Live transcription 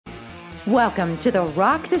Welcome to the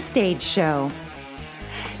Rock the Stage Show.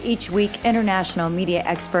 Each week, international media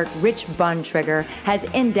expert Rich Bontrager has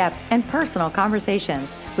in-depth and personal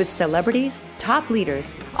conversations with celebrities, top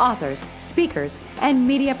leaders, authors, speakers, and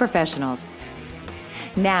media professionals.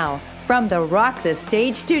 Now, from the Rock the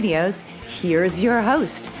Stage studios, here's your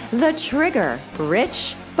host, The Trigger,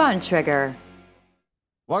 Rich Bontrager.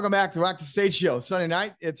 Welcome back to Rock the Stage Show. Sunday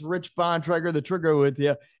night, it's Rich Bontrager, The Trigger, with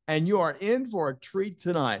you, and you are in for a treat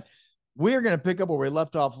tonight. We're going to pick up where we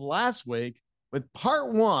left off last week with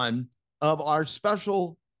part one of our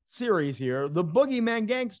special series here, the Boogeyman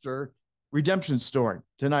Gangster redemption story.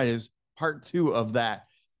 Tonight is part two of that.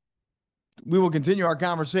 We will continue our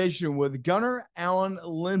conversation with Gunner Alan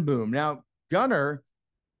Lindbloom. Now, Gunner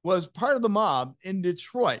was part of the mob in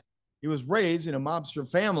Detroit. He was raised in a mobster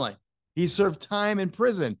family. He served time in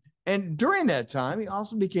prison. And during that time, he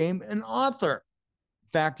also became an author. In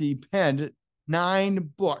fact, he penned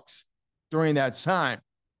 9 books during that time.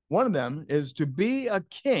 One of them is To Be a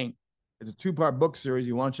King. It's a 2-part book series.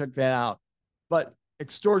 You want to check that out. But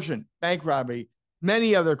extortion, bank robbery,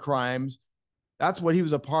 many other crimes, that's what he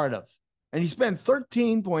was a part of. And he spent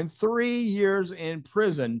 13.3 years in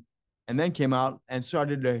prison and then came out and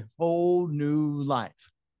started a whole new life.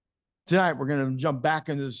 Tonight, we're going to jump back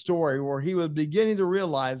into the story where he was beginning to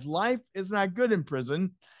realize life is not good in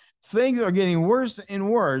prison. Things are getting worse and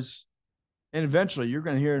worse. And eventually, you're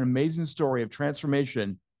going to hear an amazing story of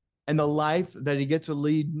transformation and the life that he gets to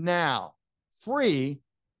lead now, free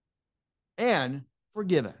and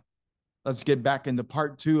forgiven. Let's get back into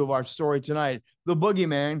part two of our story tonight, the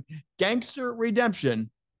Boogeyman Gangster Redemption,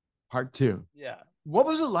 part two. Yeah. What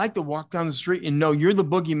was it like to walk down the street and know you're the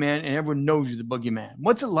boogeyman and everyone knows you're the boogeyman?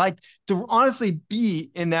 What's it like to honestly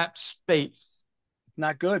be in that space?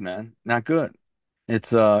 Not good, man. Not good.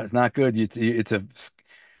 It's not good.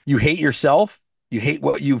 You hate yourself. You hate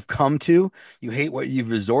what you've come to. You hate what you've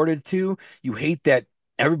resorted to. You hate that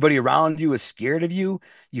everybody around you is scared of you.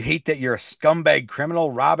 You hate that you're a scumbag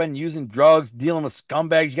criminal, robbing, using drugs, dealing with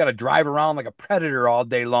scumbags. You got to drive around like a predator all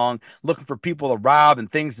day long, looking for people to rob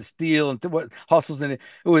and things to steal and what hustles in it.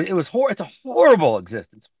 It's a horrible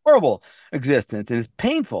existence, and it's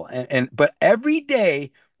painful. But every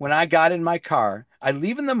day when I got in my car, I'd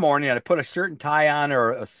leave in the morning, I'd put a shirt and tie on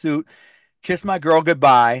or a suit, kiss my girl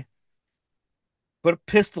goodbye, put a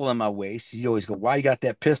pistol in my waist. She'd always go, "Why you got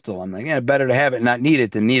that pistol?" I'm like, "Yeah, better to have it and not need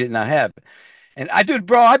it than need it and not have it." And I do,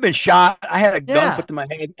 bro. I've been shot. I had a gun put to my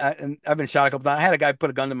head, and I've been shot a couple times. I had a guy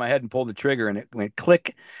put a gun to my head and pull the trigger, and it went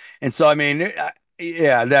click. And so, I mean,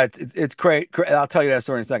 yeah, it's crazy. I'll tell you that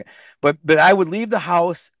story in a second. But I would leave the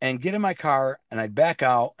house and get in my car, and I'd back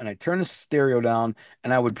out, and I'd turn the stereo down,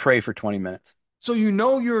 and I would pray for 20 minutes. So you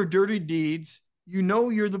know your dirty deeds. You know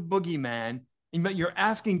you're the boogeyman. But you're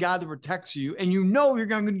asking God to protect you, and you know you're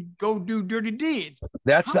going to go do dirty deeds.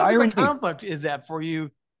 That's the irony. How conflict is that for you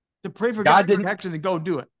to pray for God's protection and go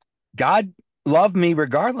do it? God loved me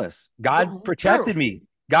regardless. God protected me.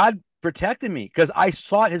 God protected me because I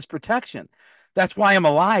sought His protection. That's why I'm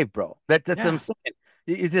alive, bro. That's what I'm saying.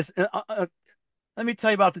 You just let me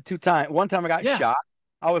tell you about the 2 times. One time I got shot.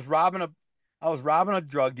 I was robbing a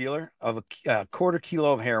drug dealer of a quarter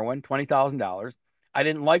kilo of heroin, $20,000. I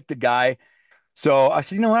didn't like the guy. So I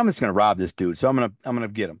said, you know what? I'm just going to rob this dude. So I'm going to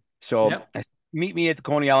get him. So meet me at the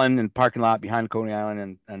Coney Island and parking lot behind Coney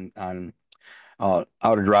Island and on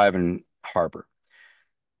Outer Drive and Harbor.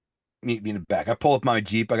 Meet me in the back. I pull up my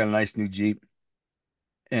Jeep. I got a nice new Jeep.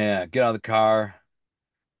 And get out of the car.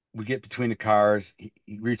 We get between the cars.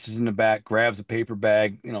 He reaches in the back, grabs a paper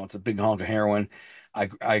bag. You know, it's a big hunk of heroin.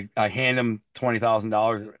 I hand him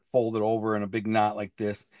 $20,000 folded over in a big knot like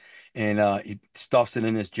this. And he stuffs it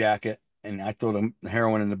in his jacket. And I throw the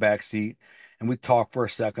heroin in the back seat, and we talk for a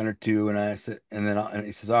second or two. And I said, and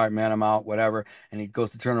he says, "All right, man, I'm out, whatever." And he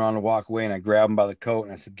goes to turn around and walk away, and I grab him by the coat,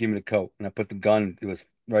 and I said, "Give me the coat." And I put the gun; it was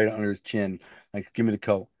right under his chin. Like, "Give me the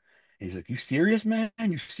coat." And he's like, "You serious, man?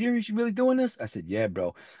 You serious? You really doing this?" I said, "Yeah,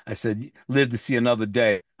 bro." I said, "Live to see another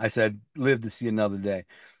day." I said, "Live to see another day."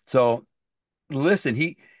 So listen,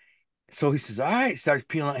 so he says, "All right." Starts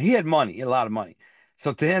peeling. He had money, he had a lot of money.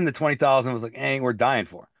 So to him, the 20,000 was like, "Ain't we're dying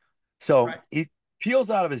for." So he peels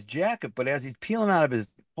out of his jacket, but as he's pulling out of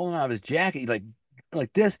his jacket,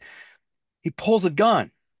 like this, he pulls a gun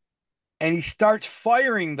and he starts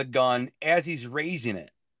firing the gun as he's raising it.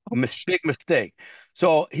 Big mistake.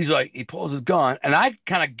 So he pulls his gun, and I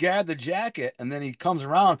kind of grab the jacket, and then he comes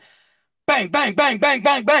around, bang, bang, bang, bang,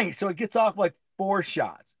 bang, bang. So it gets off like 4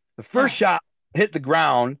 shots. The first shot hit the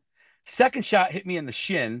ground. Second shot hit me in the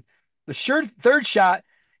shin. The third shot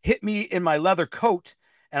hit me in my leather coat.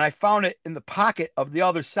 and I found it in the pocket of the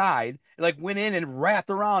other side. It like went in and wrapped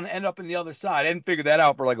around and ended up in the other side. I didn't figure that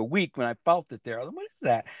out for like a week when I felt it there. I was like, what is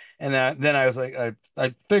that? And then I was like,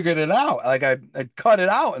 I figured it out. Like I cut it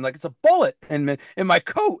out and like it's a bullet in my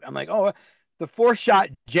coat. I'm like, oh, the fourth shot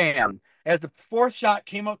jammed. As the fourth shot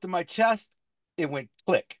came up to my chest, it went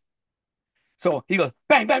click. So he goes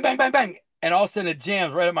bang, bang, bang, bang, bang, and all of a sudden it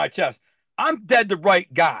jams right at my chest. I'm dead to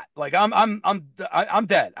right God. Like I'm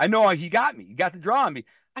dead. I know he got me. He got the draw on me.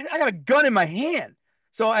 I got a gun in my hand.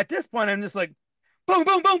 So at this point, I'm just like, boom,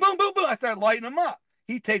 boom, boom, boom, boom, boom. I start lighting him up.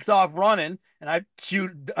 He takes off running, and I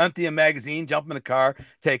shoot, empty a magazine, jump in the car,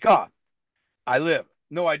 take off. I live.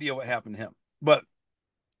 No idea what happened to him. But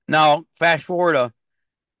now, fast forward a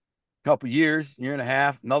couple years, year and a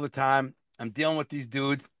half, another time, I'm dealing with these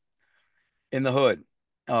dudes in the hood.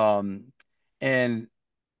 And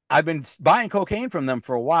I've been buying cocaine from them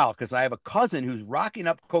for a while because I have a cousin who's rocking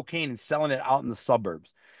up cocaine and selling it out in the suburbs.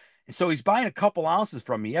 And so he's buying a couple ounces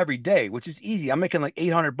from me every day, which is easy. I'm making like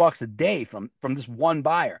 $800 a day from this one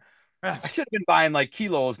buyer. I should have been buying like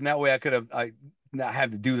kilos, and that way I not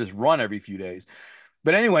have to do this run every few days.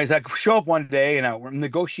 But anyways, I show up one day and I'm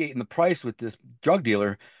negotiating the price with this drug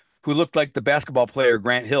dealer who looked like the basketball player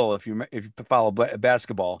Grant Hill, if you follow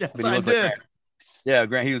basketball. Yes, But he I looked like did. yeah,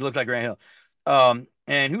 Grant. He looked like Grant Hill.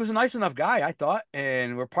 And he was a nice enough guy, I thought.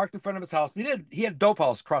 And we're parked in front of his house. He had a dope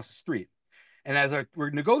house across the street. And as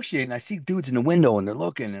we're negotiating, I see dudes in the window and they're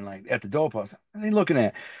looking and like at the dope house. What are they looking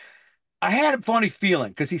at? I had a funny feeling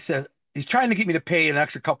because he says he's trying to get me to pay an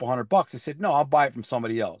extra couple $100. I said, no, I'll buy it from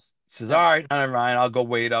somebody else. He says, all right, never mind. I'll go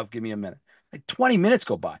wait up. Give me a minute. Like 20 minutes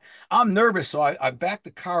go by. I'm nervous. So I back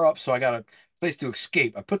the car up. So I got a place to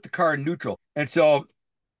escape. I put the car in neutral. And so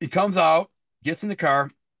he comes out, gets in the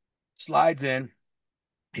car, slides in.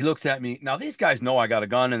 He looks at me. Now these guys know I got a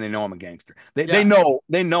gun and they know I'm a gangster. They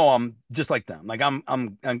know I'm just like them. Like I'm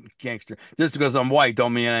a gangster. Just because I'm white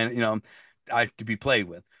don't mean I have to be played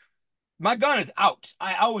with. My gun is out.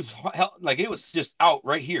 I was like it was just out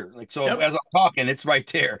right here. Like so Yep. as I'm talking, it's right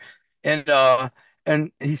there.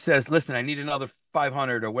 And he says, "Listen, I need another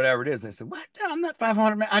 500 or whatever it is." I said, "What? No, I'm not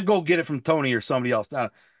 500, man. I go get it from Tony or somebody else."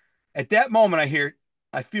 Now, at that moment,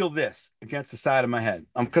 I feel this against the side of my head.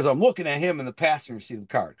 Because I'm looking at him in the passenger seat of the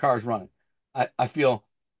car. Car's running. I feel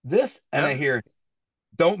this, and I Yep. hear,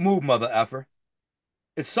 "Don't move, mother effer."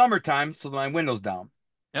 It's summertime, so my window's down.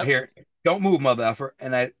 I Yep. hear, "Don't move, mother effer."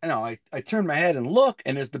 And I turn my head and look,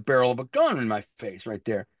 and there's the barrel of a gun in my face right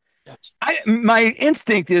there. Yep. My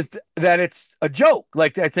instinct is that it's a joke.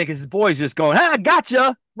 Like I think his boy's just going, "Ah,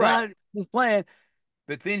 gotcha." Right. Just playing.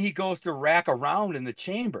 But then he goes to rack around in the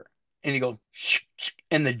chamber and he goes, shh, shh,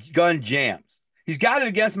 and the gun jams. He's got it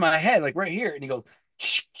against my head, like right here. And he goes,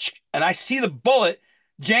 shh, shh, and I see the bullet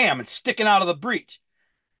jam and sticking out of the breech.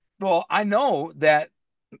 Well, I know that,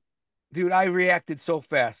 dude, I reacted so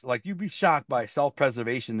fast. Like you'd be shocked by self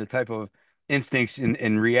preservation, the type of instincts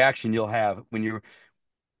and reaction you'll have when you're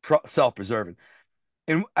self preserving.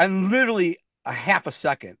 And literally a half a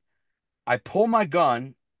second, I pull my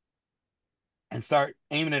gun and start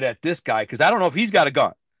aiming it at this guy because I don't know if he's got a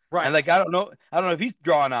gun. And Right. like I don't know if he's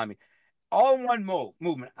drawing on me. All in one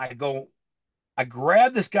movement, I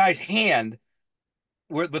grab this guy's hand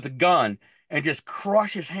with a gun and just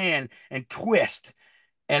crush his hand and twist.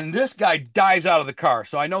 And this guy dives out of the car.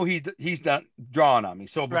 So I know he's not drawing on me.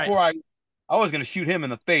 So Right. I was going to shoot him in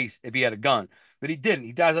the face if he had a gun, but he didn't.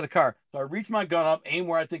 He dives out of the car. So I reach my gun up, aim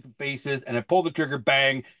where I think the face is, and I pull the trigger,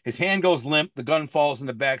 bang. His hand goes limp. The gun falls in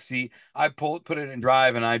the back seat. I pull it, put it in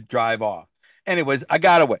drive, and I drive off. Anyways, I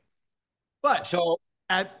got away. But So,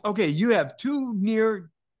 okay, you have two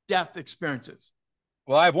near death experiences.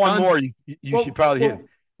 well, I have one Guns. more. You should probably hit.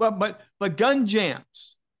 But gun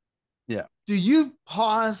jams. Yeah. Do you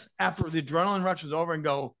pause after the adrenaline rush is over and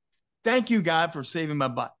go, "Thank you, God, for saving my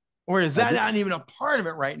butt"? Or is that not even a part of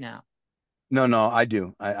it right now? No, I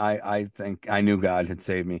do. I think I knew God had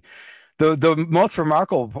saved me. The most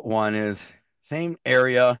remarkable one is same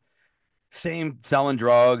area, same selling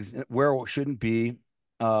drugs where it shouldn't be.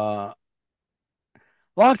 Uh,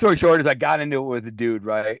 Long story short is I got into it with a dude,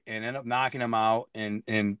 right, and ended up knocking him out in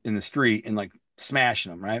the street and like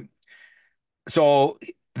smashing him, right. So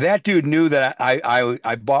that dude knew that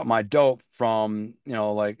I bought my dope from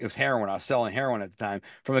like it was heroin. I was selling heroin at the time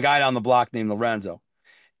from a guy down the block named Lorenzo,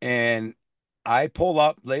 and I pulled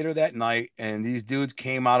up later that night, and these dudes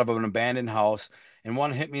came out of an abandoned house, and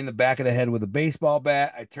one hit me in the back of the head with a baseball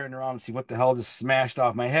bat. I turned around to see what the hell just smashed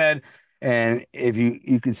off my head, and if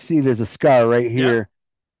you can see, there's a scar right Yep. here,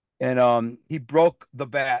 and he broke the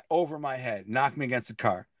bat over my head, knocked me against the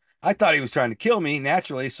car. I thought he was trying to kill me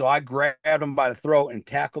naturally, so I grabbed him by the throat and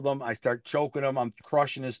tackled him. I start choking him. I'm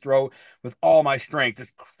crushing his throat with all my strength,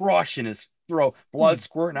 just crushing his throat, blood Hmm.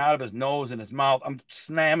 squirting out of his nose and his mouth. I'm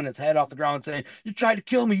slamming his head off the ground saying, "You tried to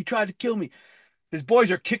kill me. You tried to kill me." His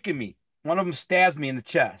boys are kicking me. One of them stabs me in the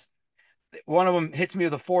chest. One of them hits me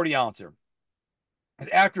with a 40 ouncer.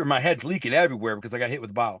 After my head's leaking everywhere because I got hit with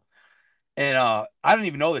a bottle. And I didn't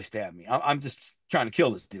even know they stabbed me. I'm just trying to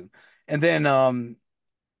kill this dude. And then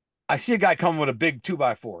I see a guy coming with a big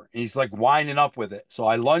 2x4 and he's like winding up with it. So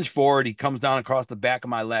I lunge forward. He comes down across the back of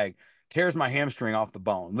my leg, tears my hamstring off the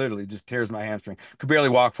bone, literally just tears my hamstring. Could barely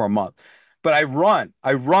walk for a month. But I run.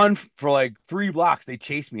 I run for like 3 blocks. They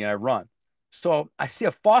chase me and I run. So I see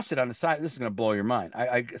a faucet on the side. This is going to blow your mind.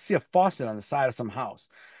 I see a faucet on the side of some house.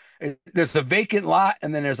 There's a vacant lot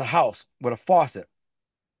and then there's a house with a faucet.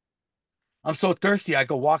 I'm so thirsty. I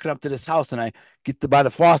go walking up to this house and I by the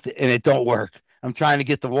faucet and it don't work. I'm trying to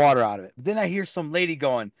get the water out of it. But then I hear some lady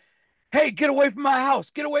going, "Hey, get away from my house.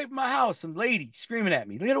 Get away from my house." Some lady screaming at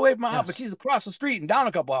me, "Get away from my house." But Yes. she's across the street and down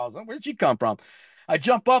a couple houses. Where'd she come from? I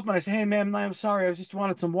jump up and I say, "Hey, man, I'm sorry. I just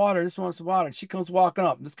wanted some water. I just wanted some water." And she comes walking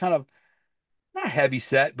up, this kind of not heavy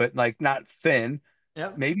set, but like not thin,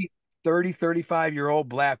 Yep. maybe 30, 35-year-old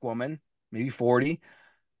black woman, maybe 40.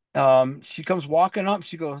 She comes walking up.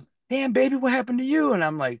 She goes, "Damn, baby, what happened to you?" And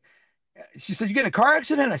I'm like, she said, "You get in a car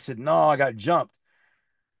accident?" I said, "No, I got jumped."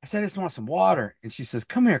 I said, "I just want some water." And she says,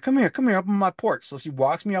 "Come here, come here, come here up on my porch." So she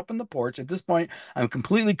walks me up on the porch. At this point, I'm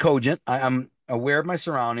completely cogent. I'm aware of my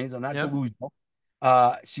surroundings. I'm not Yep. delusional.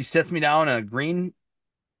 She sets me down in a green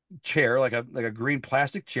chair, like a green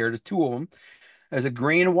plastic chair. There's two of them. There's a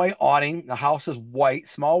green and white awning. The house is white,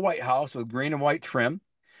 small white house with green and white trim.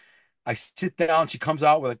 I sit down. She comes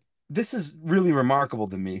out with this is really remarkable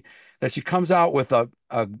to me that she comes out with a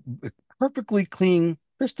perfectly clean,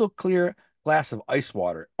 crystal clear glass of ice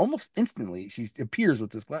water. Almost instantly, she appears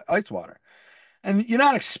with this ice water. And you're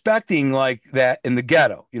not expecting like that in the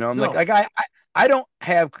ghetto. I'm No. I don't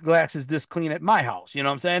have glasses this clean at my house. You know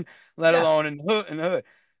what I'm saying? Let Yeah. alone in the hood.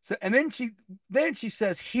 So and then she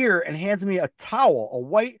says here and hands me a towel, a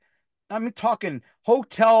white, I'm talking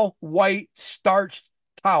hotel white starched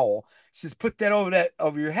towel. She says, "Put that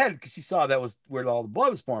over your head," because she saw that was where all the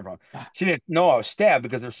blood was pouring from. She didn't know I was stabbed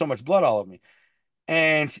because there's so much blood all over me.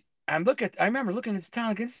 And I remember looking at this towel,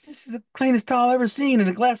 like, this is the cleanest towel I've ever seen in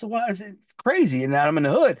a glass of water. It's crazy. And now I'm in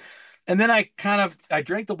the hood. And then I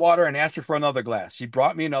drank the water and asked her for another glass. She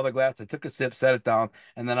brought me another glass. I took a sip, set it down,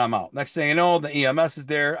 and then I'm out. Next thing you know, the EMS is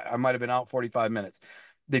there. I might have been out 45 minutes.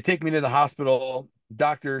 They take me to the hospital.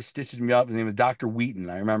 Doctor stitches me up. His name was Dr. Wheaton.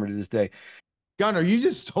 I remember to this day. Gunnar, you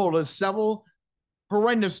just told us several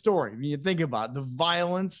horrendous stories. When you think about it, the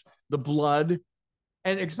violence, the blood,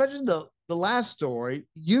 and especially the last story,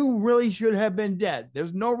 you really should have been dead.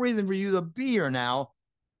 There's no reason for you to be here now,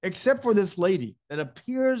 except for this lady that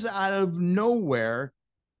appears out of nowhere.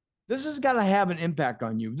 This has got to have an impact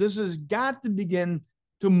on you. This has got to begin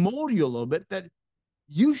to mold you a little bit that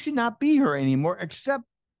you should not be here anymore, except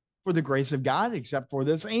for the grace of God, except for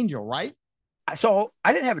this angel, right? So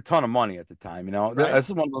I didn't have a ton of money at the time. Right. This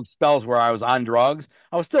is one of those spells where I was on drugs.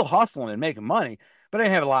 I was still hustling and making money, but I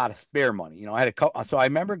didn't have a lot of spare money. I had so I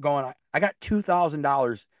remember going. I got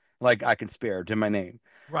 $2,000 like I can spare to my name.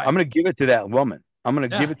 I'm Right. gonna give it to that woman. I'm gonna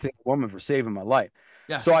give Yeah. it to that woman for saving my life.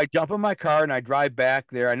 Yeah. So I jump in my car and I drive back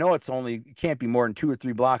there. I know it can't be more than 2 or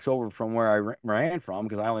 3 blocks over from where I ran from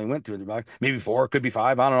because I only went 2 or 3 blocks, maybe four, could be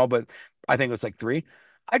five. I don't know, but I think it was like three.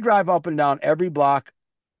 I drive up and down every block,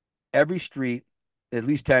 every street at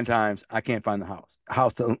least 10 times. I can't find the house.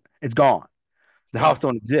 It's gone. The house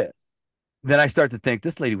Gone. don't exist. Then I start to think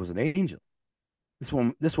this lady was an angel. This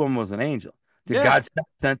woman was an angel. So Yeah.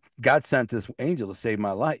 God sent this angel to save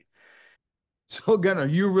my life. So Gunnar,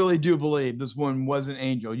 you really do believe this one was an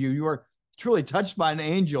angel. You are truly touched by an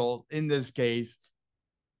angel in this case.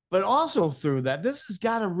 But also through that, this has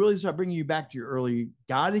got to really start bringing you back to your early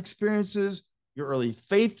God experiences, your early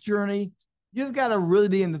faith journey. You've got to really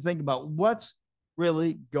begin to think about what's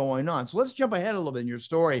really going on. So let's jump ahead a little bit in your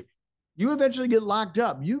story. You eventually get locked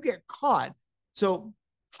up, you get caught. So,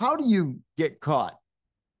 how do you get caught?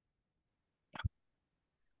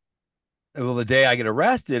 Well, the day I get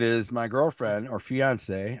arrested is my girlfriend or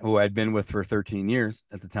fiance, who I'd been with for 13 years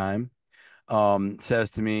at the time,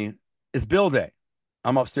 says to me, "It's bill day."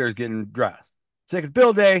 I'm upstairs getting dressed. It's like, "It's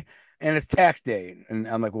bill day and it's tax day." And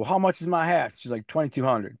I'm like, "Well, how much is my half?" She's like,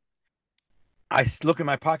 2,200. I look in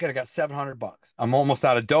my pocket. I got $700. I'm almost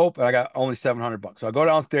out of dope, and I got only $700. So I go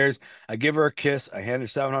downstairs. I give her a kiss. I hand her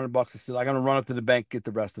 $700. I said, "I'm gonna run up to the bank, get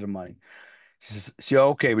the rest of the money." She says, "She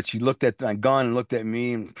okay?" But she looked at my gun and looked at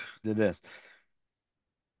me and did this.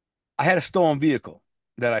 I had a stolen vehicle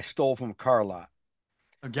that I stole from a car lot.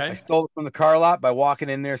 I Okay. stole it from the car lot by walking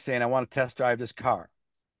in there saying, I want to test drive this car.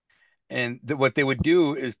 And what they would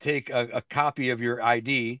do is take a copy of your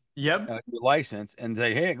ID, Yep. your license, and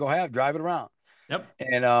say, "Hey, go ahead, drive it around." Yep.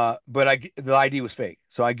 And but the ID was fake,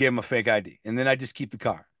 so I gave them a fake ID, and then I just keep the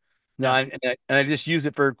car. Now, Yeah. and I just use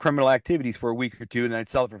it for criminal activities for a week or two, and then I'd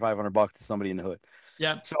sell it for $500 to somebody in the hood.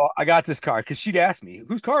 Yep. So I got this car because she'd ask me,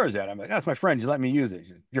 "Whose car is that?" I'm like, "That's my friend. Just let me use it." She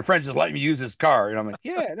said, "Your friend just let me use this car," and I'm like,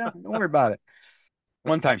 "Yeah, no, don't worry about it."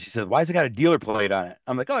 One time she said, "Why has it got a dealer plate on it?"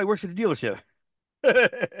 I'm like, "Oh, he works at the dealership."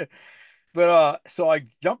 But so I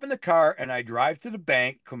jump in the car and I drive to the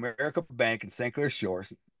bank, Comerica Bank in St. Clair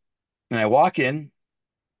Shores, and I walk in.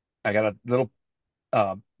 I got a little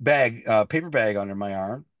bag, paper bag under my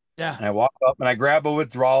arm, Yeah. and I walk up and I grab a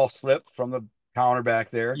withdrawal slip from the counter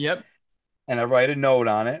back there, Yep. and I write a note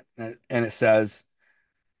on it, and it says,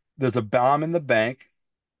 "There's a bomb in the bank.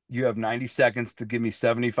 You have 90 seconds to give me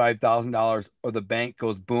 $75,000 or the bank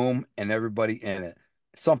goes boom and everybody in it."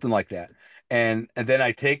 Something like that. And then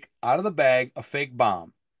I take out of the bag a fake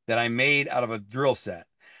bomb that I made out of a drill set.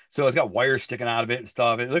 So it's got wires sticking out of it and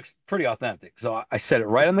stuff. It looks pretty authentic. So I set it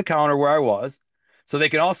right on the counter where I was so they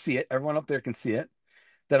can all see it. Everyone up there can see it.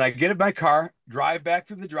 Then I get in my car, drive back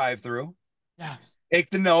through the drive-through, Yeah. take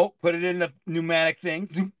the note, put it in the pneumatic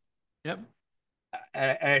thing, Yep.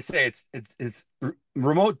 and I say it's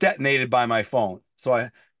remote detonated by my phone. So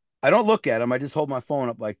I don't look at them. I just hold my phone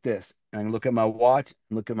up like this, and I look at my watch,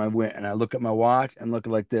 and look at my win, and I look at my watch and look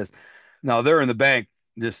like this. Now they're in the bank,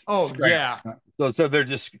 just Oh, yeah. so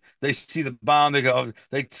they see the bomb, they go,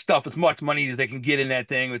 they stuff as much money as they can get in that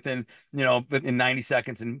thing within 90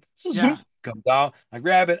 seconds, and Yeah. zoom, comes out. I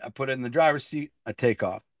grab it, I put it in the driver's seat, I take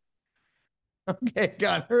off. Okay,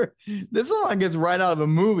 got her. This one gets right out of a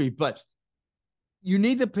movie, but you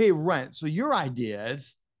need to pay rent. So your idea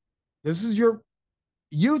is this is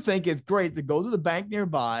you think it's great to go to the bank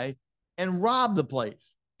nearby and rob the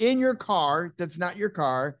place in your car that's not your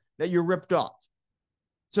car that you're ripped off.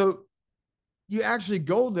 So you actually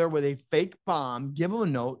go there with a fake bomb, give them a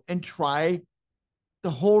note, and try to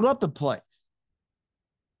hold up the place.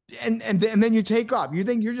 And then you take off. You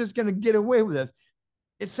think you're just going to get away with this.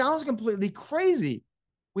 It sounds completely crazy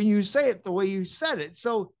when you say it the way you said it.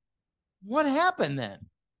 So what happened then?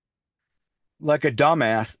 Like a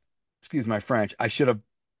dumbass, excuse my French, I should have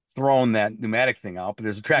thrown that pneumatic thing out, but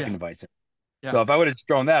there's a tracking Yeah. device in it. Yeah. So if I would have just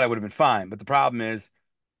thrown that, I would have been fine. But the problem is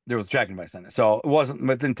there was a tracking device on it. So it wasn't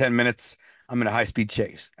within 10 minutes. I'm in a high-speed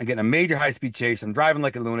chase. I get in a major high-speed chase. I'm driving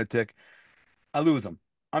like a lunatic. I lose them.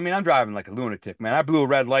 I mean, I'm driving like a lunatic, man. I blew a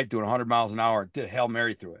red light doing 100 miles an hour, did a Hail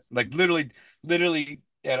Mary through it. Like literally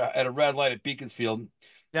at a red light at Beaconsfield.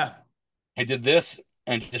 Yeah. I did this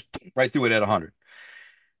and just right through it at 100.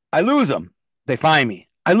 I lose them. They find me.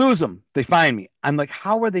 I lose them. They find me. I'm like,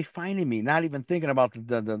 how are they finding me? Not even thinking about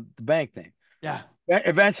the bank thing. Yeah.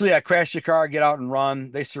 Eventually, I crash the car, get out and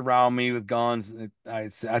run. They surround me with guns. I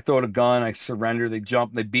throw the gun. I surrender. They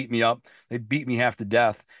jump. They beat me up. They beat me half to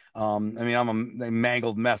death. I mean, I'm a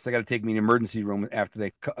mangled mess. They got to take me in the emergency room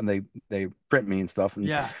after they print me and stuff.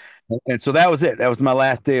 Yeah. And so that was it. That was my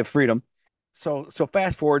last day of freedom. So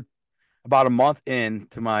fast forward about a month I'm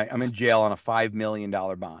in jail on a $5 million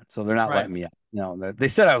bond. So they're not Right. letting me out. They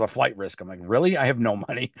said I was a flight risk. I'm like, really? I have no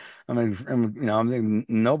money. I'm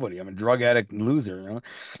nobody. I'm a drug addict and loser.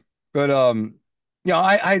 But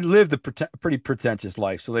I lived a pretty pretentious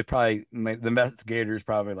life. So the investigators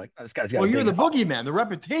probably like, this guy's got Well, a you're big the house. boogeyman. The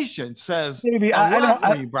reputation says Maybe a I lot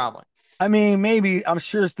don't. for you, probably. I mean, maybe I'm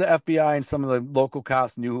sure the FBI and some of the local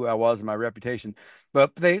cops knew who I was and my reputation,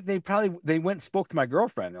 but they went and spoke to my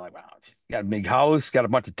girlfriend. They're like, "Wow, he's got a big house, got a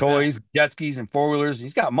bunch of Yeah. toys, jet skis, and four wheelers.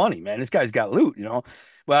 He's got money, man. This guy's got loot." Well,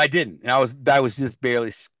 I didn't. And I was just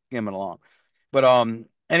barely skimming along. But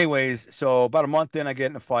anyways, so about a month in, I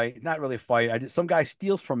get in a fight. Not really a fight. Some guy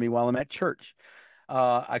steals from me while I'm at church.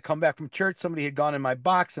 I come back from church. Somebody had gone in my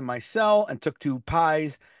box in my cell and took two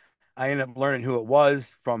pies. I ended up learning who it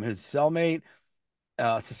was from his cellmate.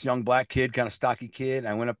 It's this young black kid, kind of stocky kid.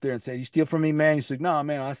 I went up there and said, "You steal from me, man?" He said, "No,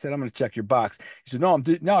 man." I said, "I'm going to check your box." He said, "No,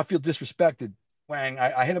 no, I feel disrespected." Wang!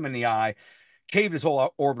 I hit him in the eye, caved his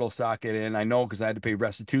whole orbital socket in. I know because I had to pay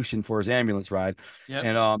restitution for his ambulance ride, Yep.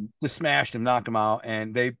 and just smashed him, knocked him out,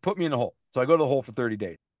 and they put me in the hole. So I go to the hole for 30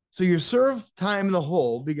 days. So you served time in the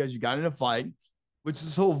hole because you got in a fight, which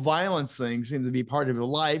this whole violence thing seems to be part of your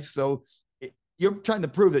life. So you're trying to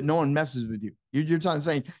prove that no one messes with you. You're trying to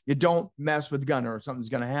say you don't mess with gun or something's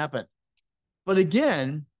going to happen. But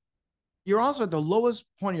again, you're also at the lowest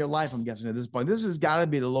point of your life, I'm guessing, at this point. This has got to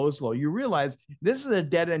be the lowest low. You realize this is a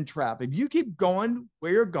dead end trap. If you keep going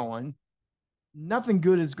where you're going, nothing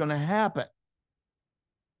good is going to happen.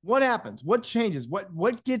 What happens? What changes?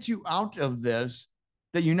 What gets you out of this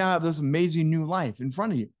that you now have this amazing new life in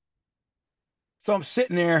front of you? So I'm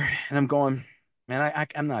sitting there and I'm going, man,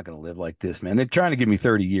 I'm not going to live like this, man. They're trying to give me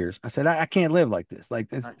 30 years. I said, I can't live like this.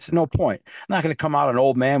 Like, Right. it's no point. I'm not going to come out an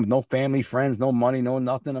old man with no family, friends, no money, no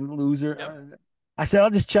nothing. I'm a loser. Yep. I said, I'll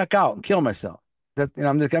just check out and kill myself.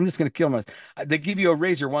 I'm just going to kill myself. They give you a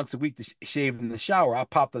razor once a week to shave in the shower. I'll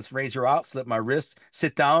pop this razor out, slip my wrist,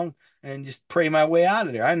 sit down, and just pray my way out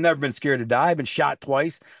of there. I've never been scared to die. I've been shot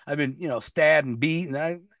twice. I've been, stabbed and beat, and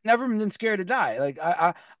I never been scared to die. Like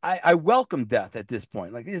I welcome death at this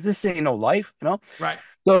point. Like this ain't no life. Right.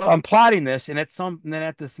 So I'm plotting this, and then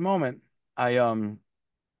at this moment, I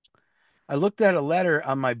looked at a letter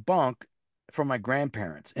on my bunk from my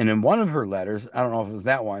grandparents, and in one of her letters, I don't know if it was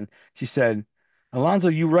that one, she said, "Alonzo,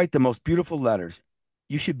 you write the most beautiful letters.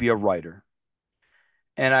 You should be a writer."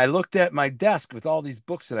 And I looked at my desk with all these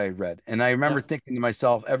books that I read, and I remember Yep. thinking to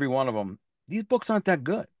myself, every one of them, these books aren't that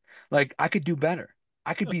good. Like I could do better.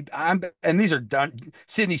 And these are done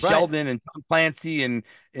Sidney Right. Sheldon and Tom Clancy and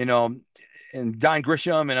you know and Don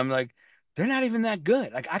Grisham, and I'm like, they're not even that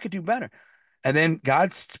good. Like I could do better. And then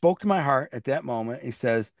God spoke to my heart at that moment. He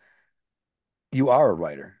says, "You are a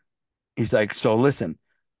writer." He's like, "So listen,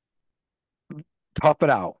 tough it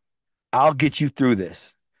out. I'll get you through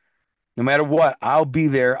this. No matter what, I'll be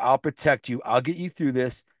there. I'll protect you. I'll get you through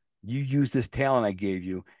this. You use this talent I gave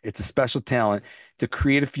you. It's a special talent to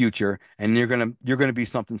create a future, and you're gonna be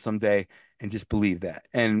something someday. And just believe that."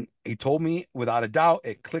 And he told me without a doubt.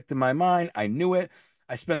 It clicked in my mind. I knew it.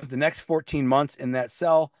 I spent the next 14 months in that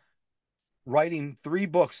cell writing 3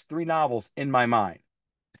 books, 3 novels in my mind.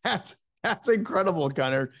 That's incredible,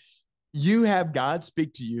 Gunnar. You have God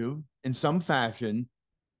speak to you in some fashion,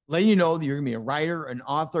 let you know that you're going to be a writer, an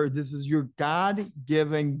author. This is your God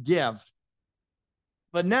given gift.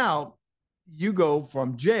 But now you go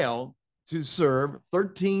from jail to serve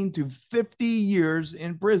 13 to 50 years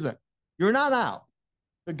in prison. You're not out,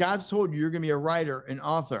 but God's told you you're going to be a writer, an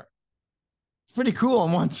author. It's pretty cool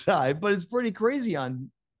on one side, but it's pretty crazy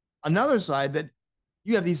on another side that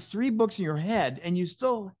you have these 3 books in your head and you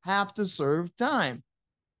still have to serve time.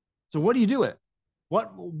 So what do you do with it?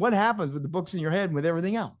 What happens with the books in your head and with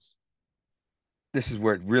everything else? This is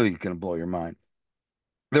where it really going to blow your mind.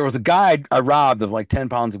 There was a guy I robbed of like 10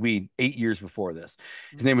 pounds of weed 8 years before this.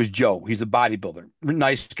 His name was Joe. He's a bodybuilder.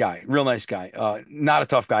 Nice guy, real nice guy. Not a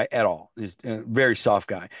tough guy at all. Just a very soft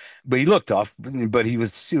guy. But he looked tough, but he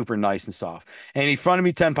was super nice and soft. And he fronted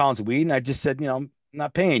me 10 pounds of weed. And I just said, I'm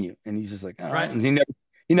not paying you. And he's just like, all right. Right. And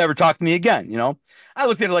he never talked to me again. I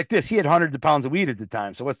looked at it like this. He had hundreds of pounds of weed at the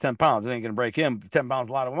time. So what's 10 pounds? It ain't going to break him. 10 pounds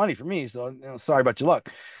is a lot of money for me. So sorry about your luck.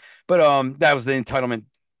 But that was the entitlement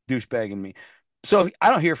douchebag in me. So I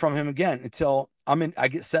don't hear from him again until I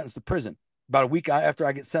get sentenced to prison. About a week after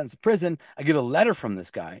I get sentenced to prison, I get a letter from this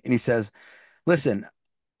guy, and he says, "Listen,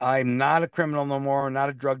 I'm not a criminal no more. I'm not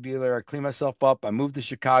a drug dealer. I clean myself up. I moved to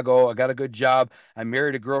Chicago. I got a good job. I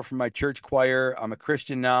married a girl from my church choir. I'm a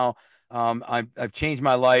Christian now. I've changed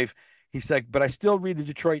my life." He's like, "But I still read the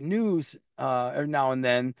Detroit news every now and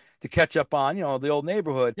then to catch up on, the old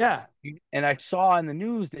neighborhood." Yeah. And I saw in the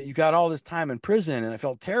news that you got all this time in prison, and I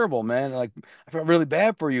felt terrible, man. Like I felt really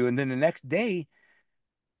bad for you. And then the next day,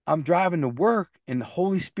 I'm driving to work, and the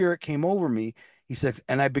Holy Spirit came over me. He says,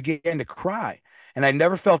 and I began to cry. And I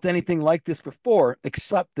never felt anything like this before,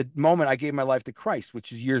 except the moment I gave my life to Christ,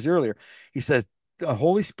 which is years earlier. He says, the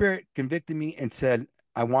Holy Spirit convicted me and said,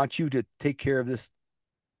 "I want you to take care of this,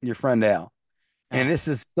 your friend Al. And Yeah. this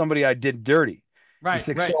is somebody I did dirty." He Right.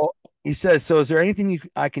 said, Right. so he says, "So is there anything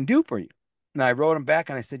I can do for you?" And I wrote him back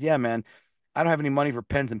and I said, "Yeah, man, I don't have any money for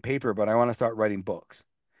pens and paper, but I want to start writing books."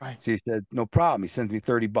 Right. So he said, "No problem." He sends me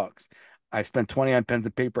 $30. I spent 20 on pens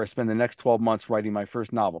and paper. I spend the next 12 months writing my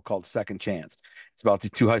first novel called Second Chance. It's about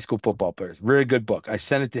these 2 high school football players. Very good book. I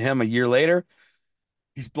sent it to him a year later.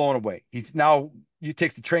 He's blown away. He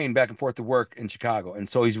takes the train back and forth to work in Chicago. And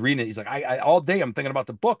so he's reading it. He's like, I all day I'm thinking about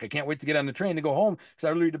the book. I can't wait to get on the train to go home because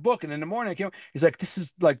I read the book. And in the morning I can't. He's like, "This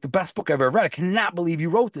is like the best book I've ever read. I cannot believe you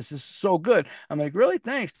wrote this. This is so good." I'm like, "Really?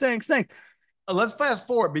 Thanks, thanks, thanks." Let's fast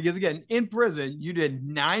forward because again, in prison, you did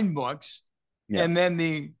 9 books, Yeah. and then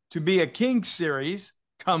the To Be a King series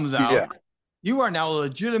comes Yeah. out. You are now a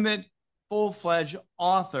legitimate, full-fledged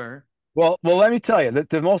author. Well, let me tell you that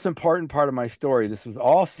the most important part of my story, this was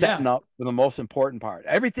all setting Yeah. up for the most important part.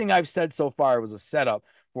 Everything I've said so far was a setup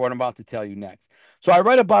for what I'm about to tell you next. So I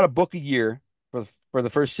write about a book a year for the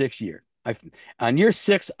first 6 years. On year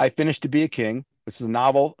 6, I finished To Be a King, which is a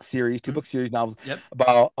novel series, 2 book series novels Yep.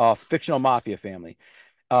 about a fictional mafia family.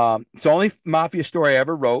 It's the only mafia story I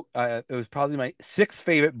ever wrote. It was probably my sixth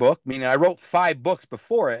favorite book, meaning I wrote five books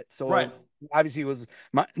before it. Right. So obviously it was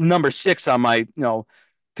my number six on my,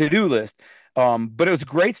 to-do list. But it was a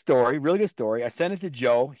great story, really good story. I sent it to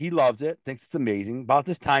Joe. He loves it, thinks it's amazing. About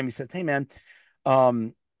this time, he said, "Hey man,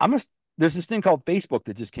 I'm gonna there's this thing called Facebook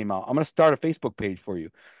that just came out. I'm gonna start a Facebook page for you."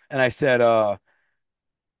 And I said,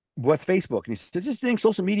 "What's Facebook?" And he said, "This thing,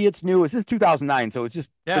 social media, it's new. This is 2009, so it's just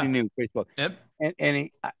pretty Yeah. new, Facebook." Yep. And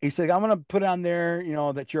he said, "I'm gonna put on there,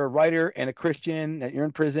 that you're a writer and a Christian, that you're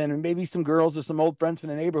in prison, and maybe some girls or some old friends from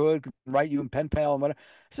the neighborhood can write you in pen pal and whatever."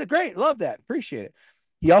 I said, "Great, love that, appreciate it."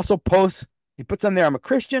 He also posts, he puts on there, "I'm a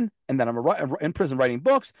Christian, and then in prison writing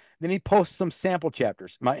books." Then he posts some sample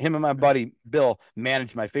chapters. Him and my buddy Bill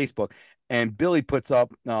manage my Facebook, and Billy puts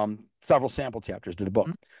up several sample chapters to the book.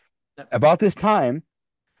 Mhm. Yep. About this time,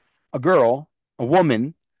 a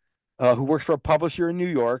woman who works for a publisher in New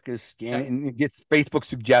York, is Yep. scanning and gets Facebook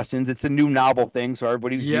suggestions. It's a new novel thing, so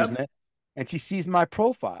everybody was using Yep. it. And she sees my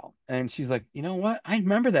profile and she's like, "You know what? I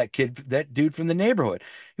remember that kid, that dude from the neighborhood.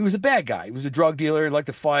 He was a bad guy. He was a drug dealer, liked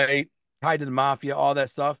to fight, tied to the mafia, all that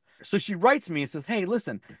stuff." So she writes me and says, "Hey,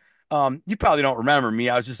 listen, you probably don't remember me.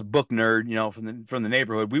 I was just a book nerd, from the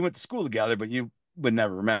neighborhood. We went to school together, but you would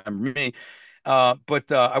never remember me. But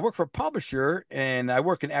I work for a publisher and I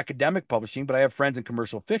work in academic publishing, but I have friends in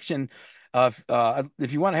commercial fiction. If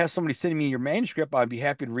you want to have somebody sending me your manuscript, I'd be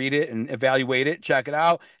happy to read it and evaluate it, check it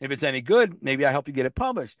out. If it's any good, maybe I help you get it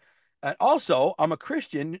published. Also, I'm a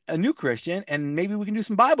Christian, a new Christian, and maybe we can do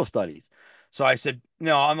some Bible studies." So I said,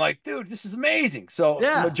 "No," I'm like, "Dude, this is amazing." So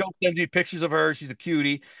Yeah. Joe sends me pictures of her. She's a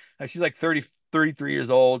cutie. She's like 30, 33 years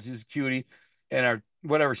old. She's a cutie. And our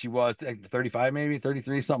whatever she was, like 35, maybe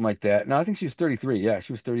 33, something like that. No, I think she was 33. Yeah,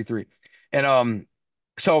 she was 33. And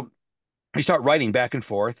so we start writing back and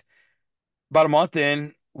forth. About a month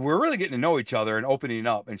in, we're really getting to know each other and opening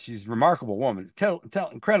up. And she's a remarkable woman,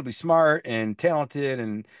 incredibly smart and talented,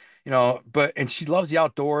 and and she loves the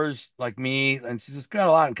outdoors like me, and she's just got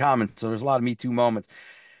a lot in common. So there's a lot of Me Too moments.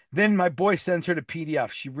 Then my boy sends her the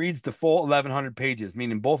PDF. She reads the full 1,100 pages,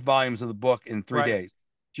 meaning both volumes of the book, in three Right. days.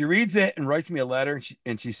 She reads it and writes me a letter,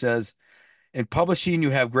 and she says, "In publishing,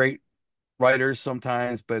 you have great writers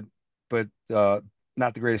sometimes, but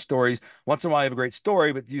not the greatest stories. Once in a while, you have a great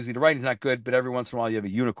story, but usually the writing's not good. But every once in a while, you have a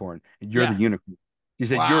unicorn, and you're the Yeah. unicorn." She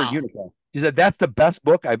said, "You're a Wow. unicorn." She said, "That's the best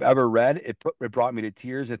book I've ever read. It brought me to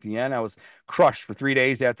tears at the end. I was crushed for 3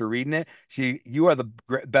 days after reading it. You are the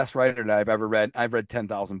best writer that I've ever read. I've read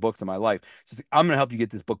 10,000 books in my life. She's like, I'm going to help you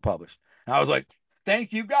get this book published." And I was like,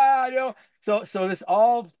 "Thank you, God." So this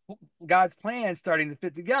all God's plan starting to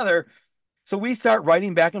fit together. So we start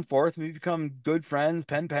writing back and forth, and we become good friends,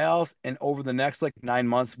 pen pals. And over the next like 9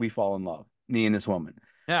 months, we fall in love, me and this woman.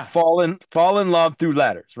 Yeah. Fall in love through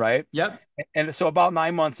letters, right? Yep. And so about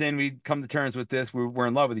 9 months in, we come to terms with this. We're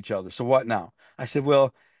in love with each other. So what now? I said,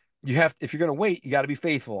 "Well, if you're gonna wait, you got to be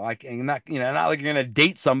faithful. I can not, not like you're gonna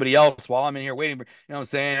date somebody else while I'm in here waiting for, what I'm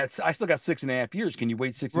saying? I still got 6.5 years. Can you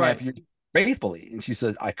wait six and a half Right. years faithfully?" And she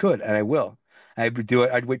said, "I could, and I will. I would do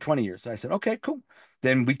it. I'd wait 20 years." So I said, "Okay, cool."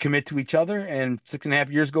 Then we commit to each other, and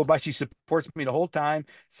 6.5 years go by. She supports me the whole time,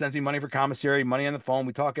 sends me money for commissary, money on the phone.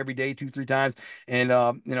 We talk every day, 2, 3 times, and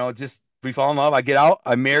just we fall in love. I get out.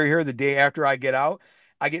 I marry her the day after I get out.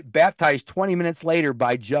 I get baptized 20 minutes later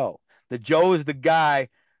by Joe. The Joe is the guy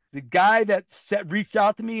that reached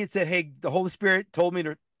out to me and said, "Hey, the Holy Spirit told me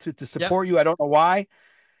to Yep. support you. I don't know why."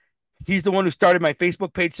 He's the one who started my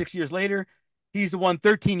Facebook page 6 years later. He's the one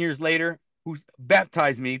 13 years later who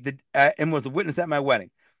baptized me and was a witness at my wedding.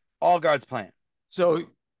 All God's plan. So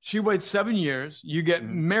she waits 7 years. You get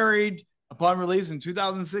Mhm. married upon release in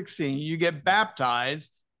 2016. You get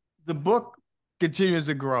baptized. The book continues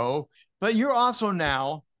to grow, but you're also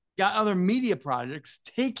now got other media projects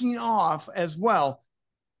taking off as well.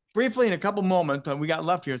 Briefly, in a couple moments, but we got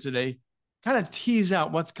left here today, kind of tease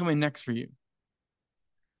out what's coming next for you.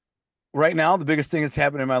 Right now, the biggest thing that's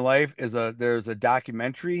happened in my life is there's a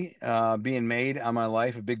documentary being made on my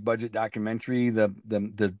life, a big budget documentary.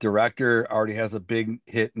 The director already has a big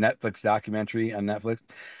hit Netflix documentary on Netflix.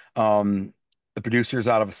 The producer's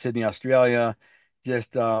out of Sydney, Australia,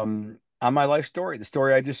 just on my life story, the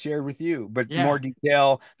story I just shared with you, but more Yeah.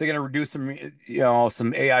 detail. They're going to redo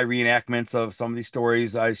some AI reenactments of some of these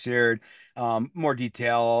stories I shared. More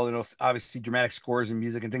detail, obviously dramatic scores and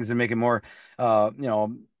music and things that make it more,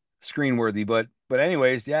 screen worthy. But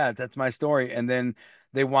anyways, yeah, that's my story. And then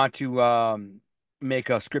they want to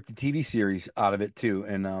make a scripted TV series out of it too.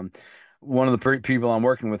 And one of the people I'm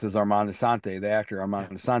working with is Armand Asante, the actor Yeah.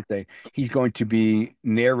 Armand Asante. He's going to be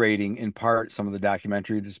narrating in part some of the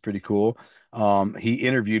documentary, which is pretty cool. He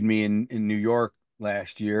interviewed me in New York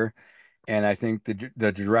last year, and I think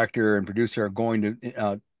the director and producer are going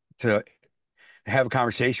to have a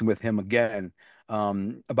conversation with him again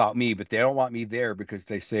about me, but they don't want me there because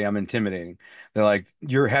they say I'm intimidating. They're like,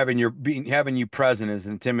 you're having you present is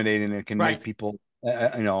intimidating and it can make Right. people,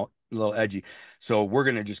 a little edgy. So we're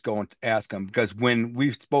gonna just go and ask him because when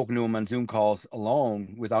we've spoken to him on Zoom calls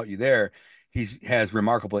alone without you there, he has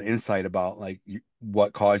remarkable insight about like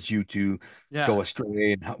what caused you to Yeah. go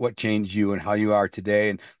astray and what changed you and how you are today.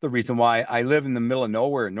 And the reason why I live in the middle of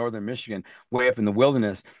nowhere in northern Michigan, way up in the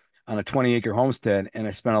wilderness on a 20-acre homestead, and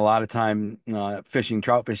I spent a lot of time fishing,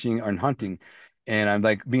 trout fishing, and hunting. And I'm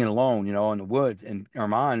like being alone, in the woods. And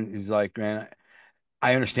Armand is like, man,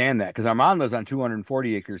 I understand that because Armand lives on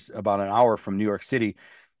 240 acres, about an hour from New York City,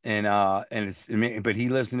 but he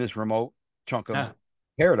lives in this remote chunk of Yeah.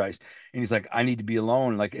 paradise. And he's like, I need to be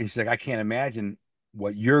alone. Like he's like, I can't imagine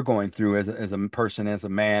what you're going through as a person, as a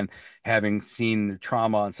man, having seen the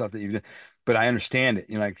trauma and stuff that you've done. But I understand it.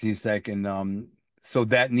 Like he's like, and so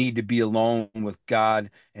that need to be alone with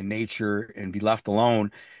God and nature and be left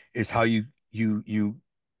alone is how you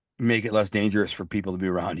make it less dangerous for people to be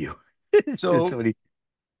around you. It's So what he,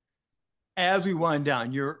 as we wind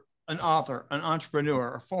down, you're an author, an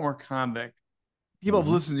entrepreneur, a former convict. People have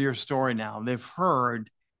Mhm. listened to your story now. They've heard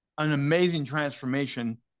an amazing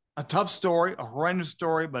transformation, a tough story, a horrendous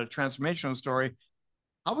story, but a transformational story.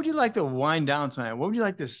 How would you like to wind down tonight? What would you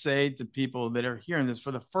like to say to people that are hearing this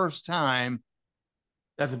for the first time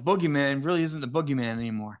that the boogeyman really isn't the boogeyman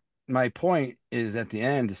anymore? My point is at the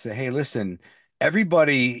end to say, hey, listen,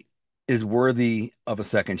 everybody is worthy of a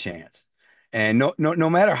second chance. And no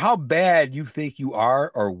matter how bad you think you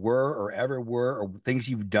are or were or ever were or things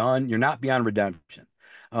you've done, you're not beyond redemption.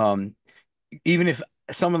 Um, Even if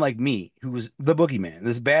someone like me, who was the boogeyman,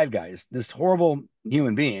 this bad guy, this horrible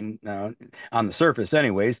human being, on the surface,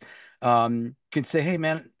 anyways, can say, "Hey,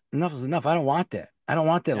 man, enough is enough. I don't want that. I don't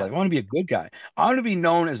want that Yeah. life. I want to be a good guy. I want to be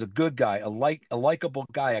known as a good guy, a likable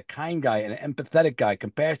guy, a kind guy, an empathetic guy,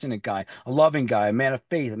 compassionate guy, a loving guy, a man of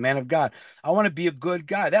faith, a man of God. I want to be a good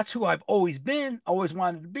guy. That's who I've always been, always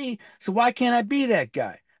wanted to be. So why can't I be that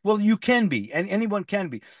guy?" Well, you can be, and anyone can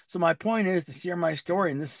be. So my point is to share my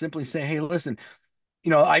story and this simply say, hey, listen,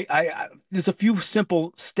 there's a few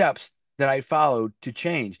simple steps that I followed to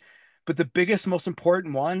change, but the biggest, most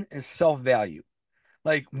important one is self-value.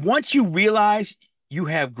 Like once you realize you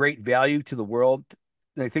have great value to the world,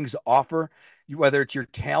 the things to offer, whether it's your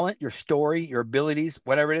talent, your story, your abilities,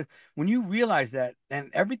 whatever it is, when you realize that, and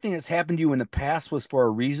everything that's happened to you in the past was for a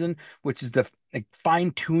reason, which is to like, fine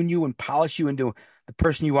tune you and polish you into the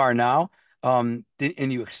person you are now. And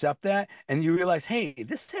you accept that, and you realize, hey,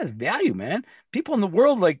 this has value, man. People in the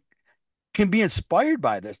world like can be inspired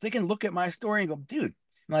by this. They can look at my story and go, dude,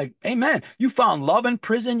 like, hey, man, you found love in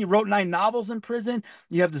prison. You wrote 9 novels in prison.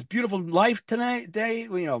 You have this beautiful life tonight,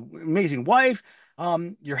 amazing wife.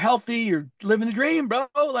 You're healthy. You're living the dream, bro.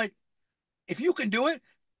 Like, if you can do it,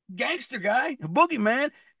 gangster guy, boogeyman,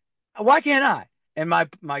 why can't I? And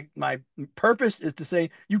my purpose is to say,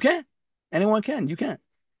 you can. Anyone can. You can.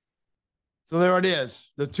 So there it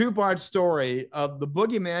is, the two-part story of the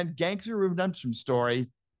Boogeyman Gangster Redemption story,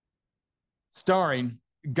 starring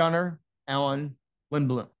Gunner Alan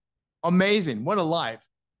Lindbloom. Amazing. What a life.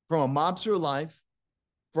 From a mobster life,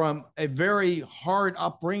 from a very hard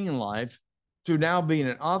upbringing life, to now being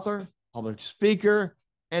an author, public speaker,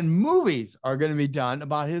 and movies are going to be done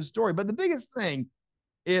about his story. But the biggest thing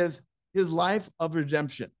is his life of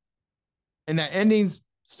redemption. And that ending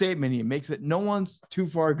statement he makes it, no one's too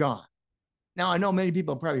far gone. Now, I know many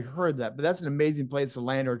people have probably heard that, but that's an amazing place to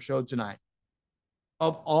land our show tonight.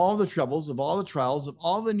 Of all the troubles, of all the trials, of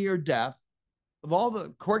all the near death, of all the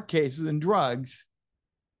court cases and drugs,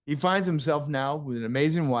 he finds himself now with an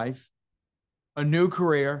amazing wife, a new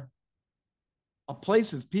career, a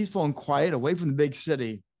place that's peaceful and quiet, away from the big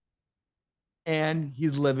city, and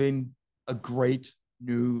he's living a great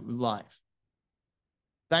new life.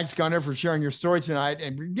 Thanks, Gunnar, for sharing your story tonight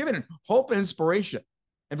and giving hope and inspiration,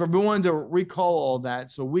 and for being willing to recall all that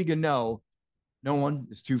so we can know no one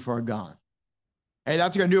is too far gone. Hey,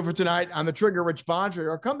 that's going to do it for tonight. I'm the Trigger, Rich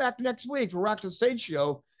Bontrager. Come back next week for Rock the Stage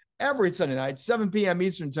Show every Sunday night, 7 p.m.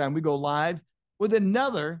 Eastern Time. We go live with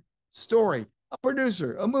another story, a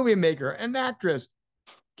producer, a movie maker, an actress,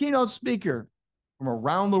 keynote speaker from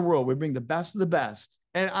around the world. We bring the best of the best.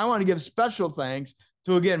 And I want to give special thanks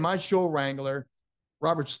to, again, my show wrangler,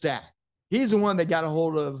 Robert Stack. He's the one that got a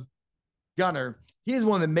hold of Gunner. He's the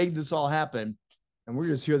one that made this all happen. And we're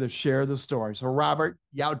just here to share the story. So, Robert,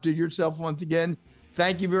 you outdid yourself once again.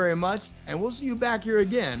 Thank you very much. And we'll see you back here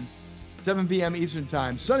again, 7 p.m. Eastern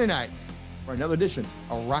Time, Sunday nights, for another edition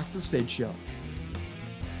of Rock the Stage Show.